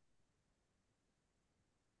speak?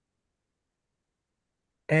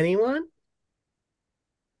 Anyone?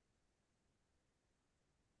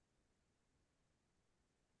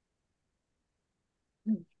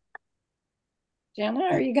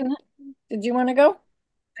 Jana, did you want to go?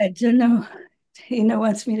 I don't know. Tina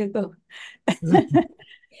wants me to go.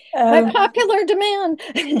 By popular demand.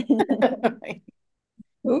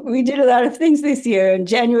 We did a lot of things this year. On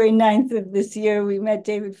January 9th of this year, we met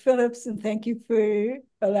David Phillips, and thank you for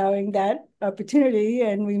allowing that opportunity.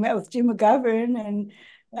 And we met with Jim McGovern, and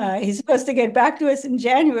he's supposed to get back to us in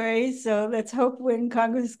January. So let's hope when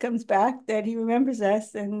Congress comes back that he remembers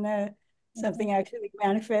us and something actually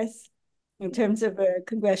manifests. In terms of a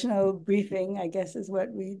congressional briefing, I guess is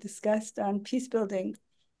what we discussed on peace building.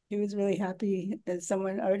 He was really happy, as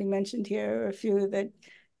someone already mentioned here, or a few that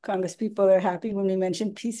Congress people are happy when we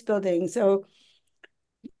mention peace building. So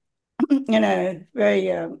in a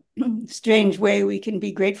very strange way, we can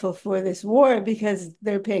be grateful for this war because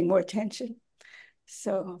they're paying more attention.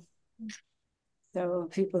 So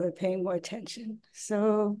people are paying more attention.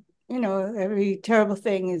 So, every terrible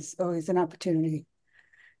thing is always an opportunity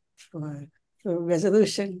for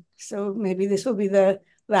resolution. So maybe this will be the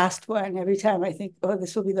last one. Every time I think, oh,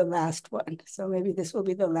 this will be the last one. So maybe this will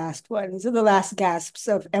be the last one. These are the last gasps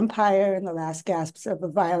of empire and the last gasps of a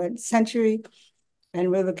violent century.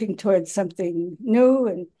 And we're looking towards something new.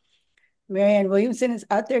 And Marianne Williamson is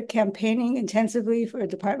out there campaigning intensively for a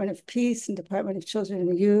Department of Peace and Department of Children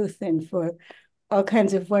and Youth and for all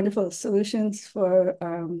kinds of wonderful solutions for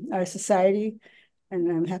our society.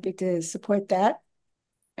 And I'm happy to support that.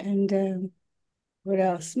 And what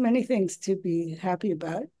else? Many things to be happy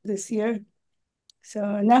about this year. So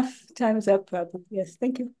enough. Time is up, probably. Yes,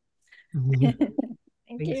 thank you. Thank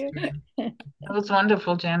Thanks, you. That was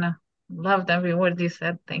wonderful, Jana. Loved every word you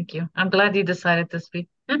said. Thank you. I'm glad you decided to speak.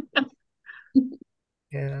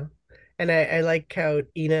 Yeah. And I like how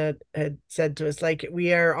Ina had said to us, like,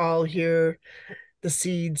 we are all here, the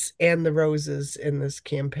seeds and the roses in this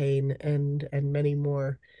campaign and many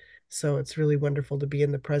more. So it's really wonderful to be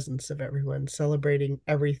in the presence of everyone, celebrating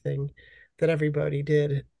everything that everybody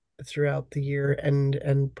did throughout the year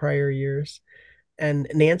and prior years. And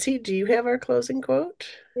Nancy, do you have our closing quote?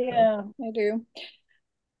 Yeah, I do.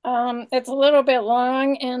 It's a little bit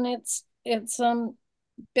long and it's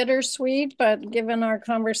bittersweet, but given our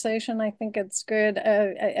conversation, I think it's good.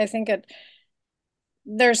 I think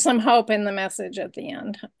there's some hope in the message at the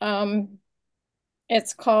end.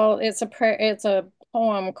 It's a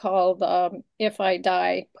poem called If I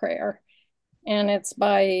Die Prayer. And it's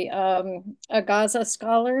by a Gaza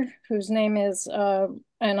scholar whose name is, and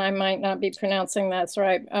I might not be pronouncing that's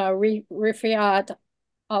right, Rifiat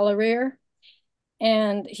Alarir.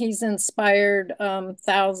 And he's inspired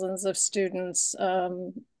thousands of students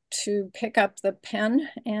to pick up the pen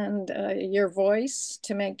and your voice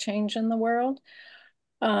to make change in the world.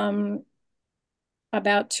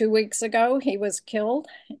 About 2 weeks ago, he was killed,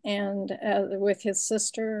 and with his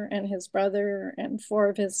sister and his brother and four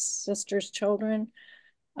of his sister's children.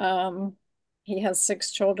 He has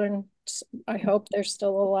 6 children. I hope they're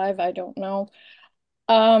still alive. I don't know.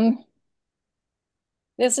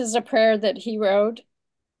 This is a prayer that he wrote.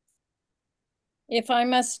 If I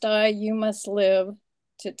must die, you must live,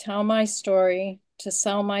 to tell my story, to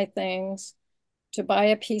sell my things, to buy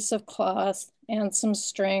a piece of cloth and some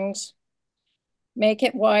strings. Make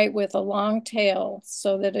it white with a long tail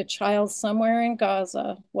so that a child somewhere in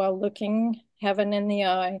Gaza, while looking heaven in the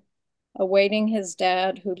eye, awaiting his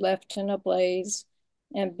dad who left in a blaze,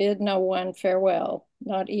 and bid no one farewell,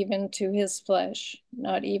 not even to his flesh,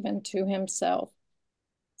 not even to himself.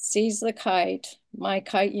 Sees the kite, my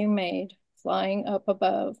kite you made, flying up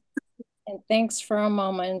above, and thinks for a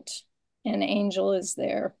moment an angel is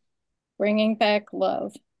there, bringing back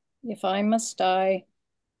love. If I must die,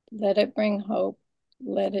 let it bring hope,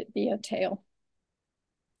 let it be a tale.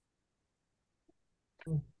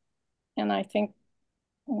 And I think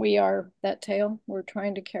we are that tale. We're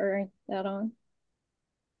trying to carry that on.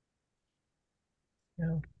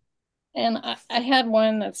 Yeah. And I had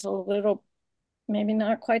one that's a little, maybe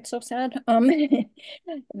not quite so sad.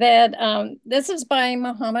 That this is by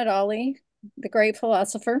Muhammad Ali, the great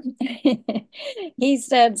philosopher. He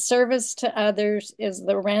said, "Service to others is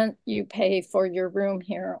the rent you pay for your room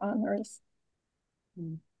here on earth."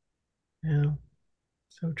 Yeah,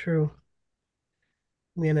 so true.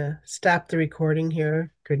 I'm gonna stop the recording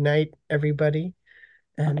here. Good night, everybody,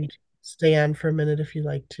 and stay on for a minute if you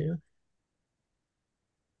like to.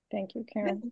 Thank you, Karen.